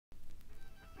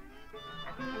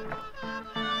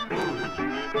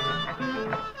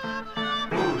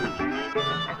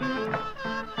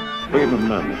Wait a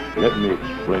minute. Let me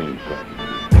explain something.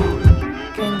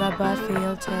 Kenga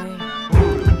Bafiote,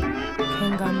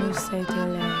 Kenga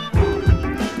Musetele,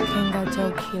 Kenga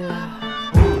Jokila,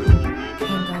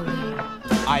 Kenga Lee.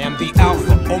 I am the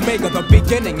Alpha, Omega, the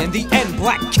beginning and the end.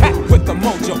 Black cat with the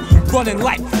mojo, running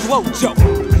like Flojo.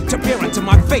 To peer into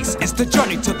my face is the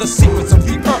journey to the secrets of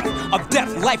the earth, of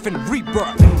death, life, and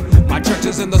rebirth. My church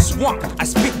is in the swamp. I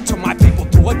speak to my people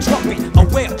through a drumbeat, a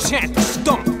wail, chant, a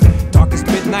stump. Dark as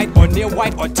midnight, or near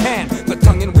white or tan. The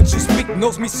tongue in which you speak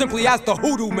knows me simply as the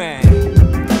Hoodoo Man.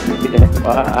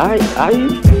 Yeah, I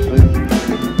used to sing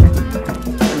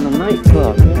in the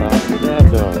nightclub,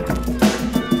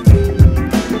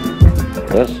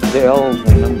 Exile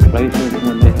and them places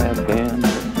when they have bands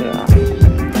up there.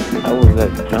 I was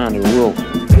at Johnny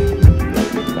Wilson.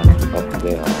 That's up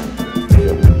there.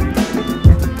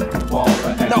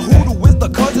 Now Hoodoo is the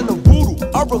cousin of voodoo,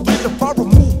 a religion far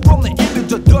removed from the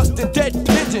image of dust and dead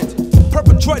pigeons,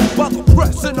 perpetrated by the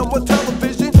press and on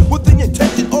television with the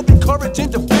intention of encouraging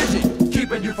division,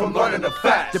 keeping you from learning the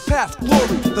facts, your past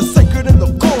glory, the sacred and the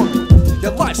gory,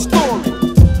 your life story,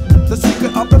 the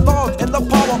secret of the laws and the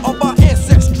power of our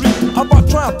ancestry, of our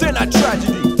triumph and our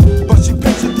tragedy. But she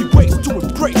patiently waits to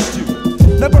embrace you,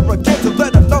 never again to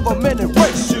let another man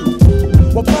erase you,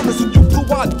 while promising you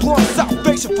blue-eyed blonde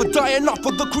salvation for dying off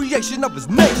for the creation of his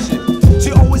nation.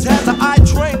 She always has her eye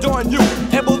trained on you,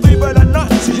 and believe it or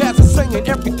not, she has a say in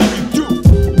everything you do.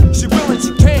 She will and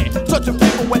she can, touching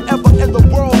people wherever in the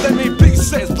world they may be,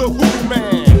 says the Hoodoo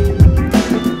Man.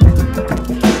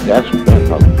 That's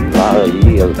been a lot of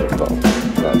years ago,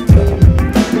 but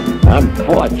I'm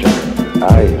fortunate.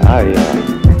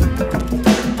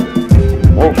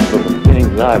 Most of the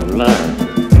things I've learned,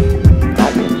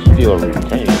 I can still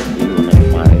retain even at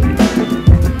my age.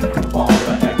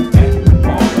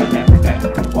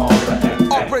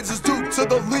 All praises due to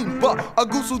the Limba, a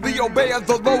goose who the obey of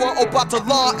the lower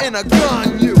Obatala and a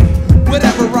gun you.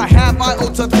 Whatever I have, I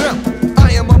owe to them.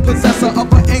 I am a possessor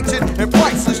of an ancient and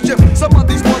priceless gem. Some of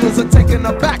these models are taken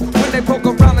aback when they poke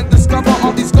around and discover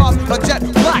all these scars are jet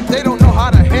black. They don't know how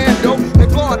to handle. They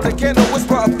blow out the candle,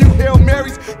 whisper a few Hail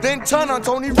Marys, then turn on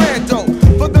Tony Rando.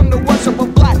 For them to worship a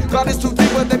black God is too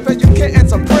deep, but they feel you can't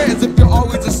answer prayers if you're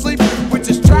always asleep, which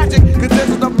is tragic, cause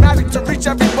there's enough magic to reach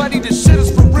everybody. This shit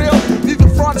is for real, neither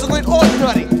fraudulent or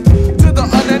nutty. To the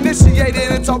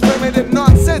uninitiated, it's all primitive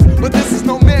nonsense, but this is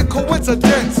no mere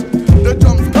coincidence. The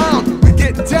drums pound, we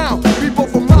get down, people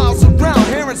from miles around,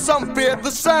 hearing some fear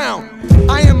the sound.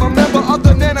 I am a member of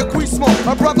the Nanaquismo,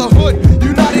 a brotherhood,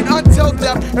 united until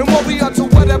death, and what we are to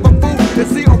whatever food is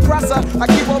the oppressor. I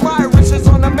keep all my riches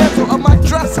on the mantle of my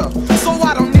dresser, so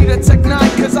I don't need a Tech 9,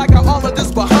 cause I got all of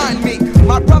this behind me.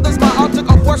 My brother's my object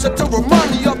of worship to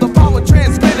remind me of the power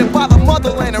transmitted by the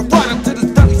motherland, and right up to this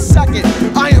very second,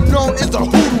 I am known as the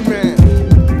Hoodoo Man.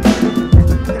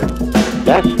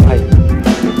 That's like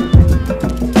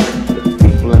the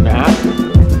people in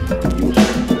Africa used to.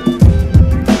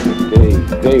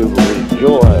 They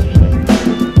rejoice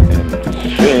and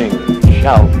sing and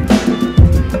shout,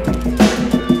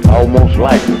 almost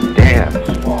like dance.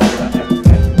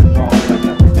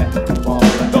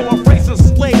 Though a race of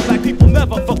slaves, like people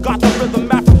never forgot the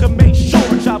rhythm. Africa made sure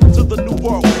to travel to the new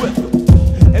world with them.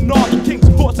 And all the king's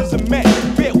horses and men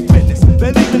bear witness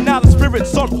that even now the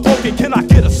spirit's unbroken. Can I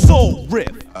get a soul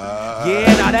rip?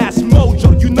 Yeah, now that's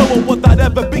mojo. You know it without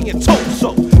ever being told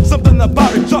so. Something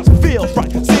about it just feels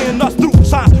right. Seeing us through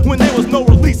times when there was no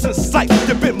release in sight.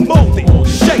 You've been molded,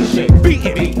 shaking,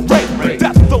 beaten, raped.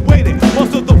 That's the way that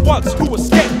most of the ones who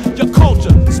escape your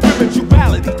culture,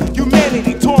 spirituality,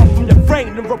 humanity torn from your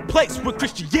brain and replaced with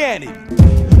Christianity.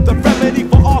 The remedy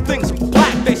for all things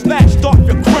black, they snatched off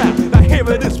your crown. Now here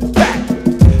it is back.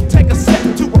 Take a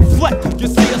second to reflect. You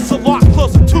see us a lot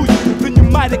closer to you than you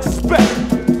might expect.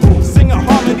 Sing a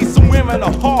harmony somewhere in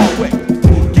a hallway.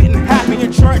 Getting happy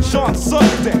in church on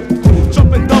Sunday.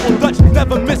 Jumping double dutch,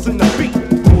 never missing the beat.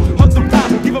 Hugs and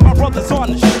pounds, giving my brothers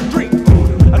on the street.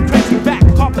 A crazy back,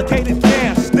 complicated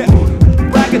dance step.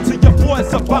 Bragging to your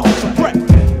boys about your breath.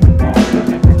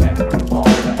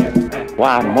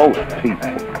 Why most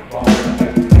people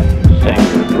sing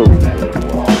the blues,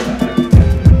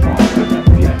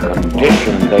 the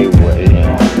condition they were in,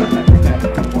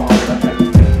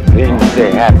 things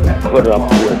they had to put up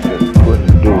with and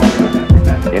couldn't do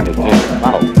anything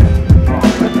about.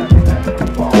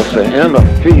 It's an inner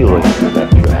feeling